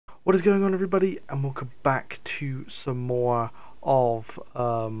What is going on, everybody, and welcome back to some more of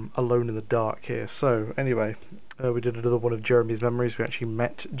Alone in the Dark here. So anyway, we did another one of Jeremy's memories. We actually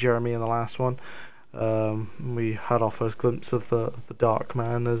met Jeremy in the last one. We had our first glimpse of the Dark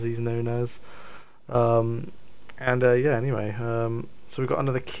Man, as he's known as. Yeah, anyway, so we got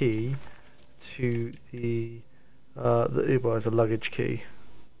another key to it was a luggage key.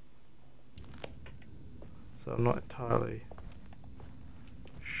 So I'm not entirely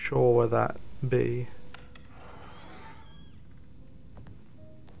sure where that be.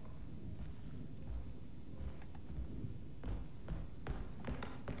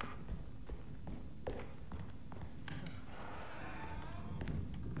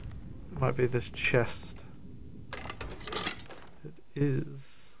 It might be this chest. It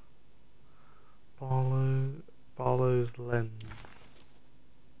is Barlow's lens.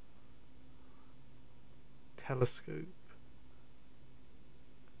 Telescope.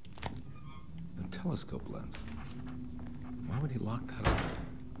 A telescope lens. Why would he lock that up?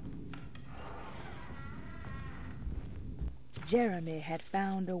 Jeremy had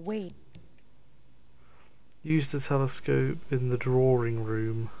found a way. Use the telescope in the drawing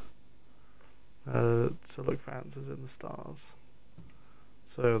room to look for answers in the stars.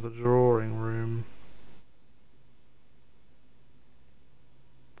 So the drawing room.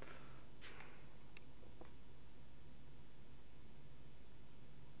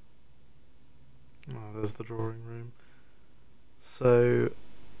 Oh, there's the drawing room. So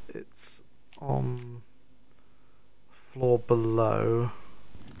it's on the floor below.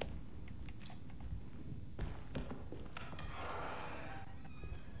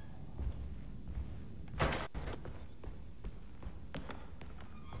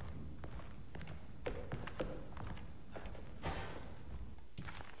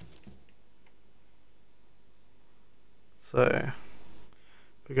 So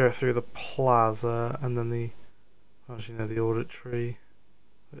we go through the plaza and then the auditory,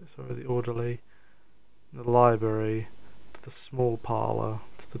 sorry, the orderly, the library, to the small parlour,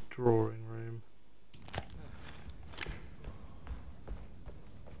 to the drawing room.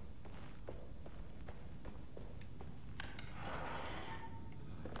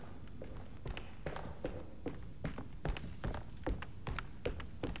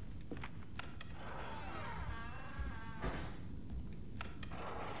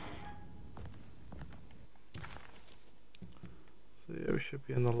 So yeah, we should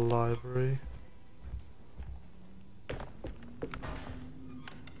be in the library.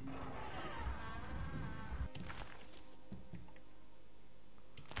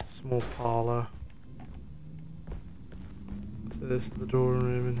 Small parlour. So this is the drawing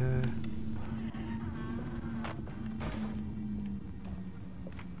room in here.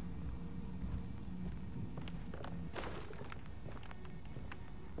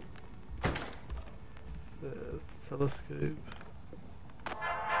 There's the telescope.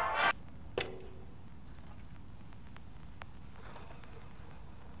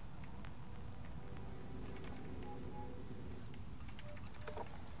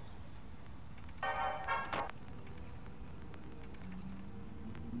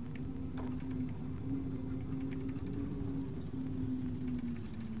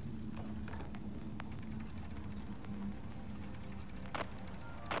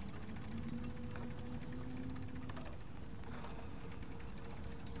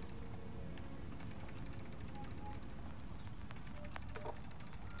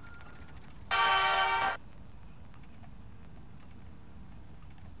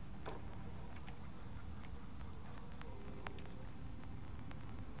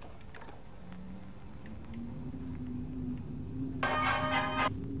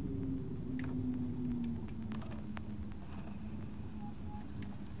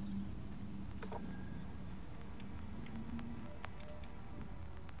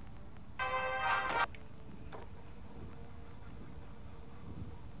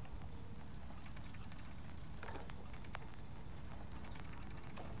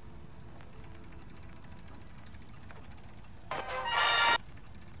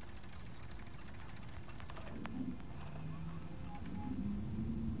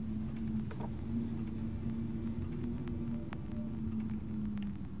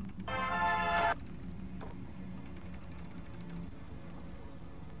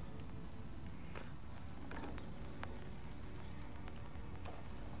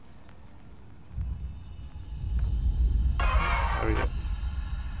 There we go.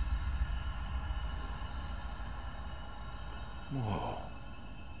 Whoa.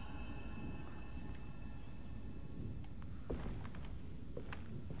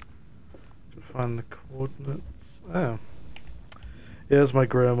 To find the coordinates. Oh. Yeah, it's my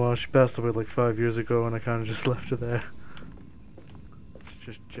grandma. She passed away like 5 years ago, and I kind of just left her there. It's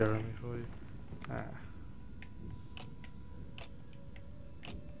just Jeremy for you. Ah.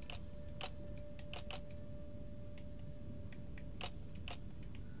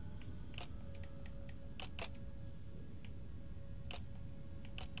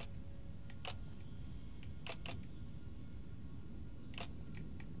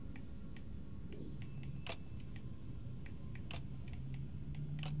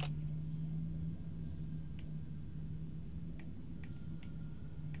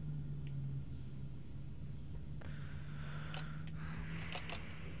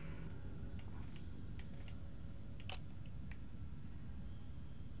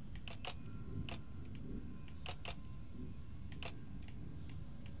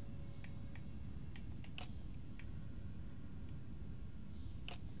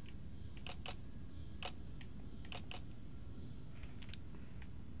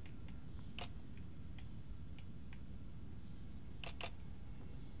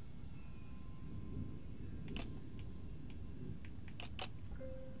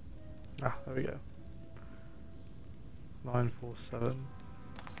 Ah, there we go. 947.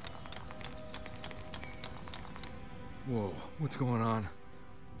 Whoa, what's going on?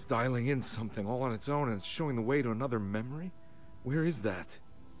 It's dialing in something all on its own and it's showing the way to another memory? Where is that?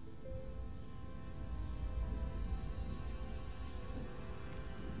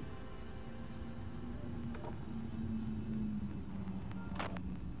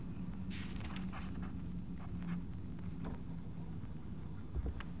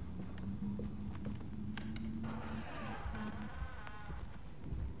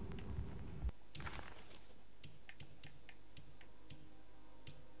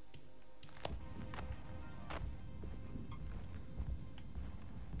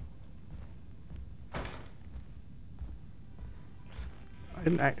 I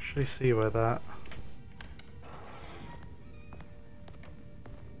didn't actually see where that.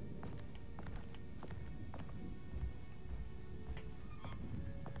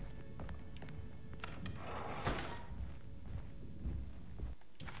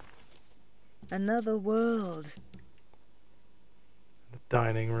 Another world. The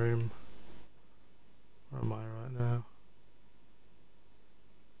dining room. Where am I right now?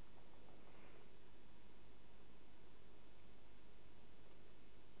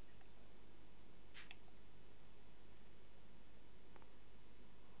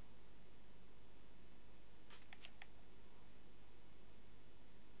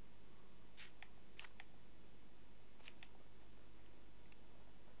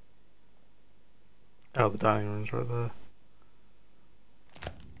 Oh, the dining room's right there.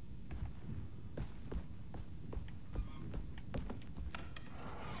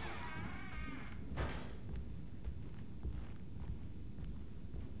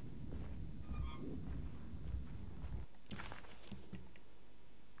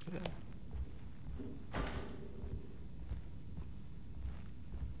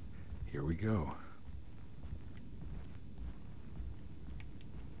 Here we go.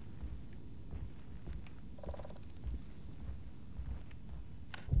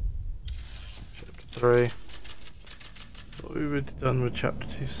 Chapter 3. Thought we would be done with chapter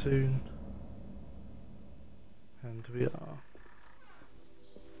 2 soon. And we are.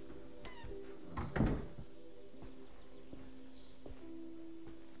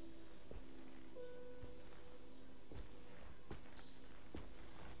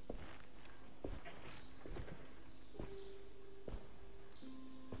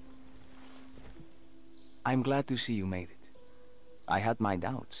 I'm glad to see you made it. I had my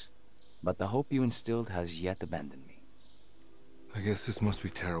doubts, but the hope you instilled has yet abandoned me. I guess this must be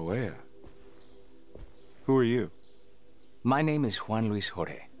Tarawea. Who are you? My name is Juan Luis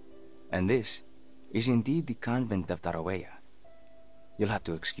Jorge, and this is indeed the convent of Tarawea. You'll have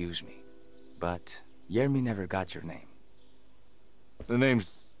to excuse me, but Yermi never got your name. The name's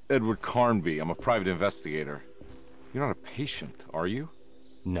Edward Carnby. I'm a private investigator. You're not a patient, are you?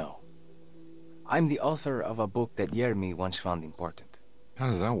 No. I'm the author of a book that Yermi once found important. How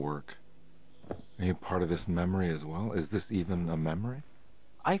does that work? Are you part of this memory as well? Is this even a memory?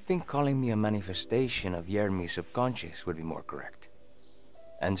 I think calling me a manifestation of Yermi's subconscious would be more correct.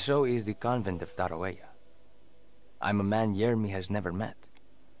 And so is the convent of Tarawea. I'm a man Yermi has never met,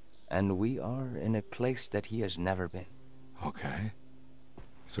 and we are in a place that he has never been. Okay.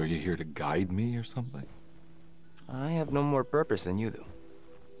 So are you here to guide me or something? I have no more purpose than you do.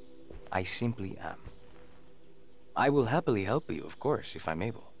 I simply am. I will happily help you, of course, if I'm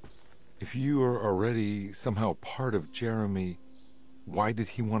able. If you are already somehow part of Jeremy, why did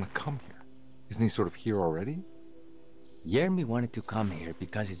he want to come here? Isn't he sort of here already? Yermi wanted to come here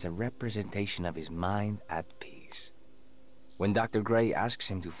because it's a representation of his mind at peace. When Dr. Gray asks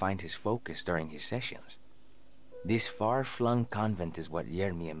him to find his focus during his sessions, this far-flung convent is what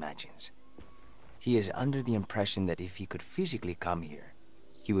Yermi imagines. He is under the impression that if he could physically come here,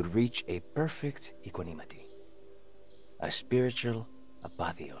 he would reach a perfect equanimity. A spiritual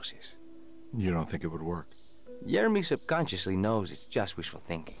apotheosis. You don't think it would work? Yermi subconsciously knows it's just wishful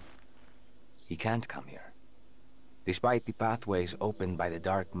thinking. He can't come here. Despite the pathways opened by the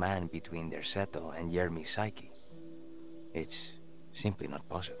dark man between their Seto and Yermi's psyche, it's simply not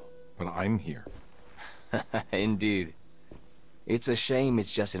possible. But I'm here. Indeed. It's a shame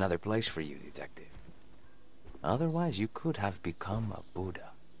it's just another place for you, Detective. Otherwise, you could have become a Buddha.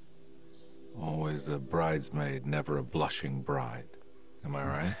 Always a bridesmaid, never a blushing bride. Am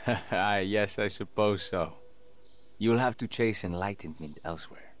I right? Yes, I suppose so. You'll have to chase enlightenment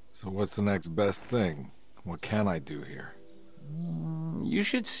elsewhere. So what's the next best thing? What can I do here? You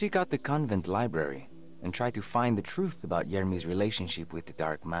should seek out the convent library and try to find the truth about Yermi's relationship with the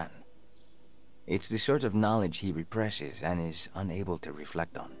Dark Man. It's the sort of knowledge he represses and is unable to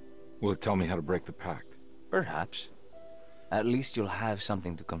reflect on. Will it tell me how to break the pact? Perhaps. At least you'll have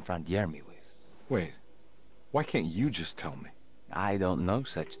something to confront Yermi with. Wait, why can't you just tell me? I don't know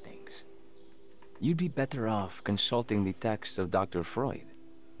such things. You'd be better off consulting the texts of Dr. Freud,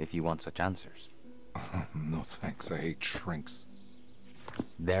 if you want such answers. No thanks, I hate shrinks.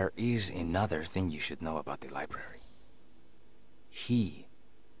 There is another thing you should know about the library. He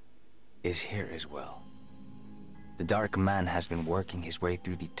is here as well. The Dark Man has been working his way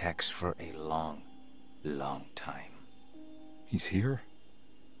through the text for a long time. He's here?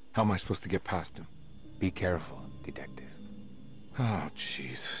 How am I supposed to get past him? Be careful, Detective. Oh,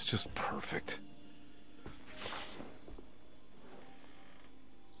 jeez, just perfect.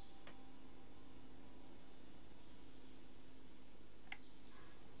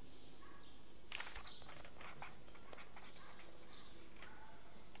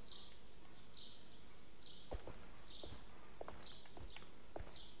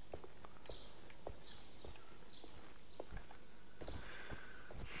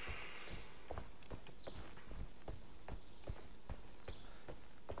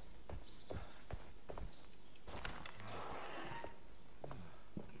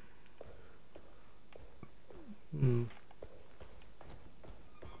 Hmm.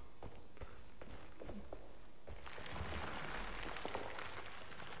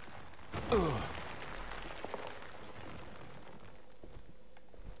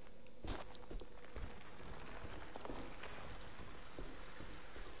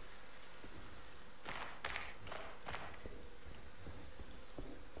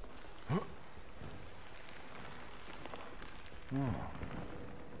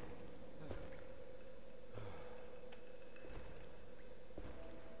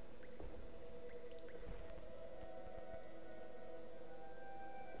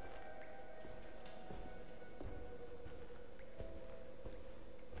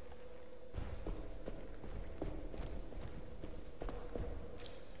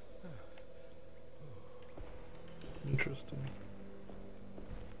 Interesting.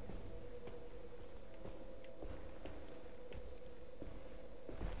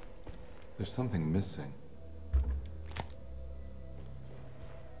 There's something missing.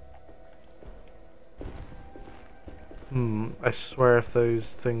 I swear if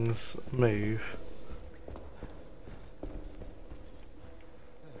those things move.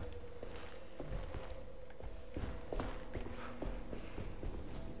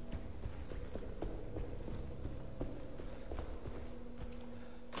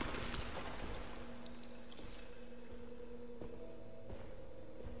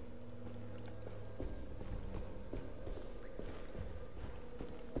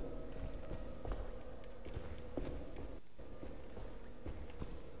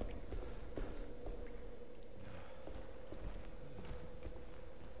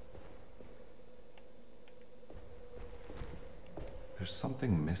 There's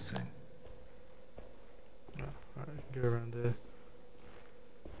something missing. Oh, right, go around here.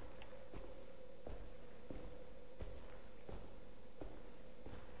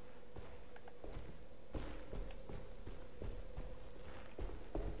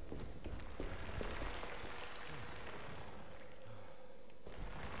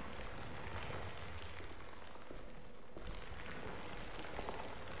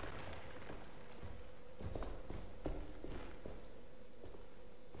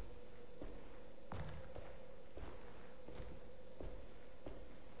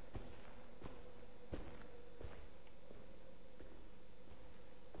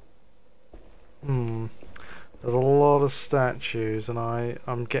 lot of statues, and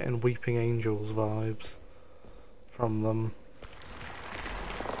I'm getting Weeping Angels vibes from them.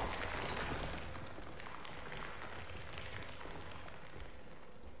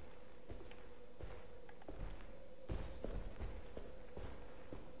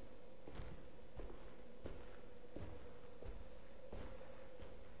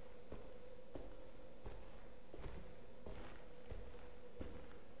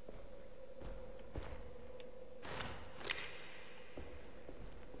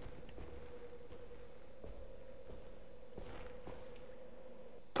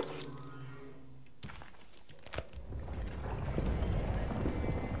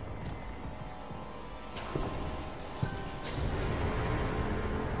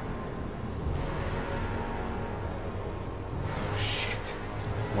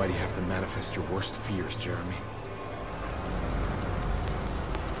 Why do you have to manifest your worst fears, Jeremy?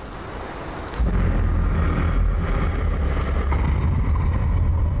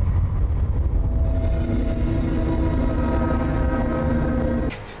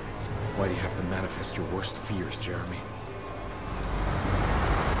 Why do you have to manifest your worst fears, Jeremy?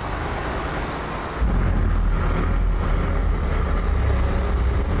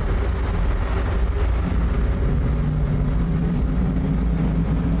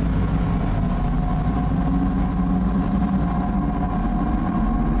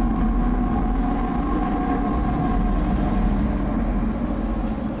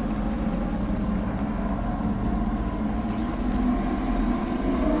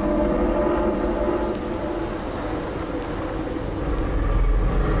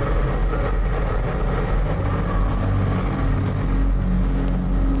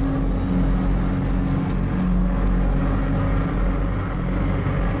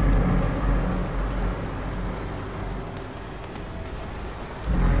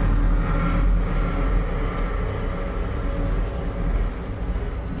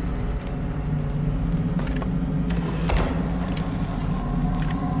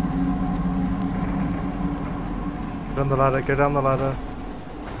 Go down the ladder, go down the ladder.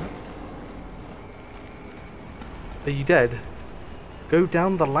 Are you dead? Go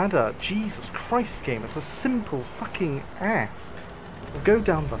down the ladder. Jesus Christ, game. It's a simple fucking ask. Go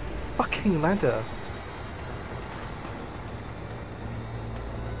down the fucking ladder.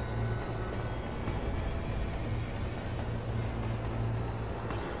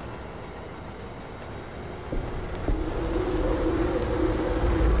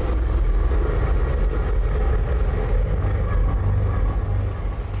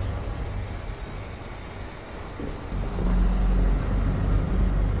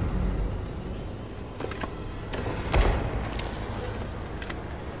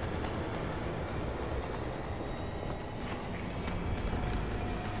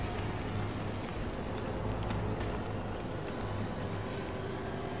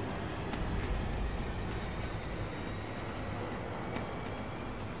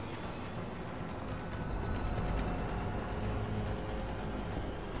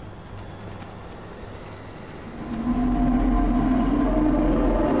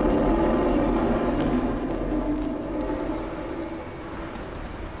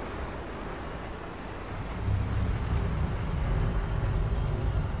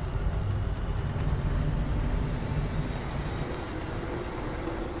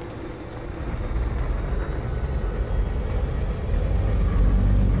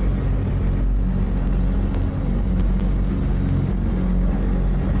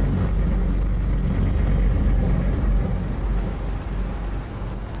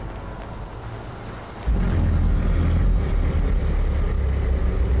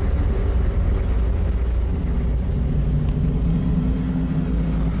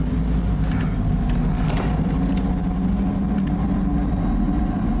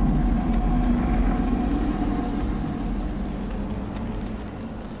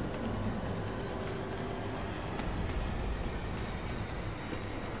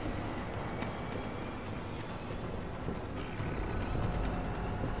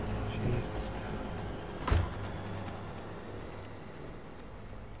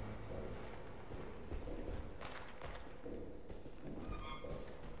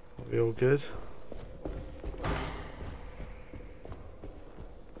 We all good?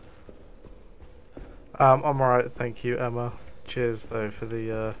 I'm alright, thank you, Emma. Cheers though for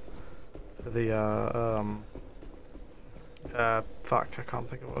the fuck, I can't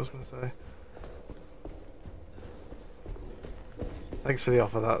think of what I was gonna say. Thanks for the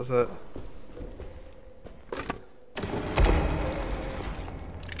offer, that's it.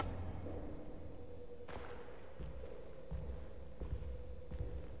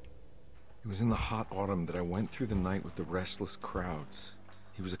 It was was in the hot autumn that I went through the night with the restless crowds.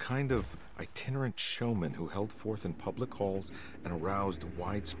 He was a kind of itinerant showman who held forth in public halls and aroused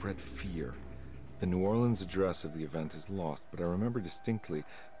widespread fear. The New Orleans address of the event is lost, but I remember distinctly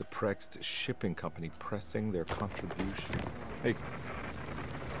the Prext shipping company pressing their contribution. Hey.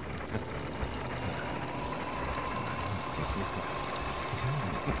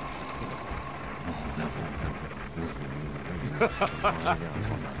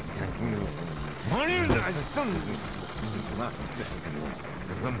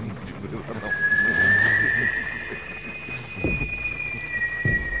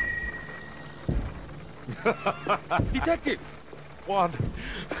 Detective! Juan!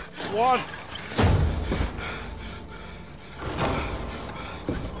 Juan!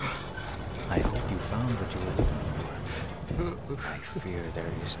 I hope you found what you were looking for. I fear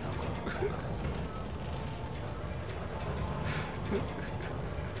there is no going back.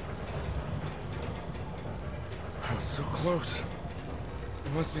 I was so close.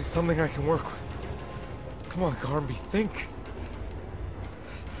 There must be something I can work with. Come on, Garnby, think.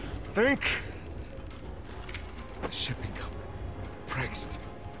 Think! The shipping company. Prext.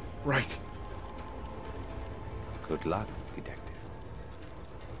 Right. Good luck, detective.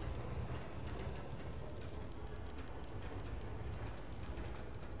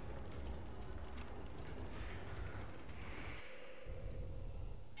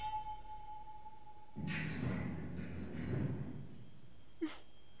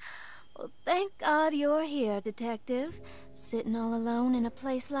 Well, thank God you're here, Detective. Sitting all alone in a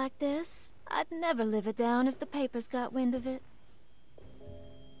place like this. I'd never live it down if the papers got wind of it.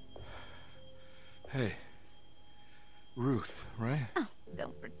 Hey. Ruth, right? Oh,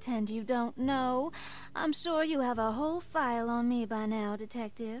 don't pretend you don't know. I'm sure you have a whole file on me by now,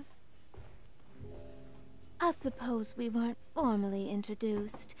 Detective. I suppose we weren't formally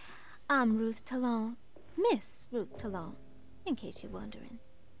introduced. I'm Ruth Talon. Miss Ruth Talon, in case you're wondering.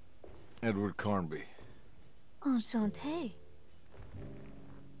 Edward Garnby. Enchanté.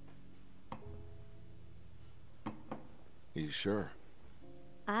 You sure?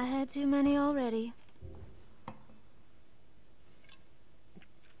 I had too many already.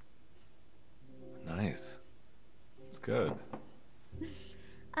 Nice. It's good.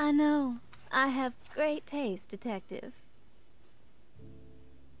 I know. I have great taste, Detective.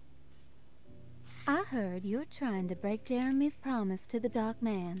 I heard you're trying to break Jeremy's promise to the Dark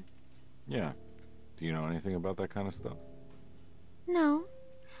Man. Yeah. Do you know anything about that kind of stuff? No,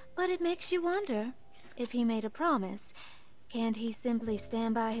 but it makes you wonder. If he made a promise, can't he simply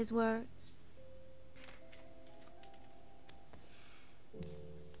stand by his words?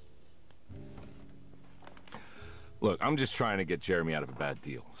 Look, I'm just trying to get Jeremy out of a bad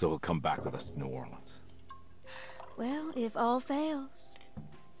deal, so he'll come back with us to New Orleans. Well, if all fails.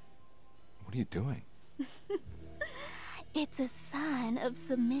 What are you doing? It's a sign of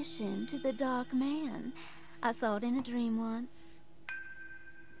submission to the Dark Man. I saw it in a dream once.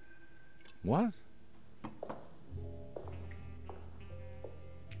 What?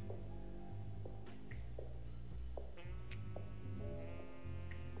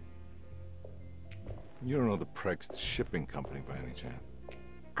 You don't know the Prext shipping company by any chance?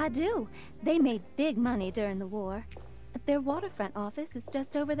 I do. They made big money during the war. Their waterfront office is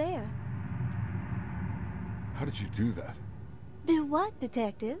just over there. How did you do that? Do what,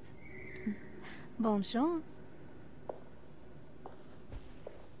 Detective? Bonne chance.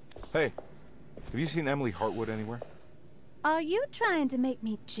 Hey, have you seen Emily Hartwood anywhere? Are you trying to make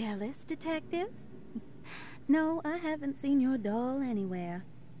me jealous, Detective? No, I haven't seen your doll anywhere.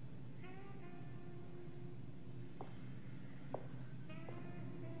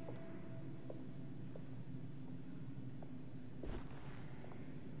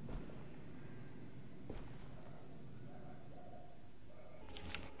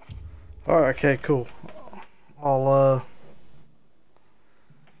 Alright, okay, cool. I'll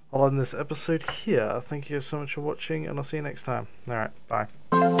end this episode here. Thank you so much for watching, and I'll see you next time. Alright, bye.